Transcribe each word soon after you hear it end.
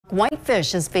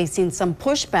Whitefish is facing some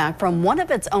pushback from one of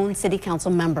its own city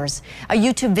council members. A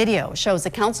YouTube video shows a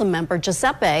council member,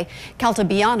 Giuseppe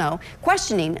Caltabiano,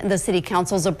 questioning the city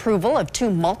council's approval of two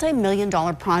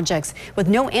multi-million-dollar projects with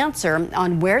no answer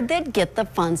on where they'd get the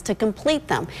funds to complete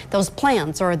them. Those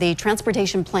plans are the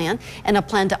transportation plan and a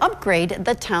plan to upgrade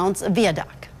the town's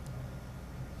viaduct.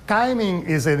 Timing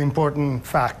is an important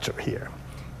factor here.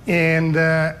 And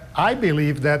I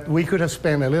believe that we could have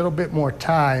spent a little bit more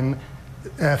time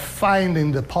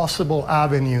finding the possible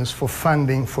avenues for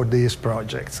funding for these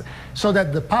projects so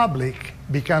that the public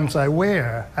becomes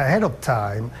aware ahead of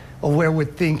time of where we're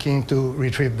thinking to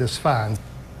retrieve this funds.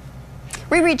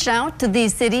 We reached out to the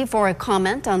city for a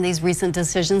comment on these recent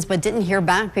decisions, but didn't hear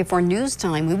back before news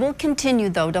time. We will continue,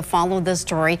 though, to follow this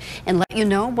story and let you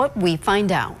know what we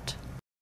find out.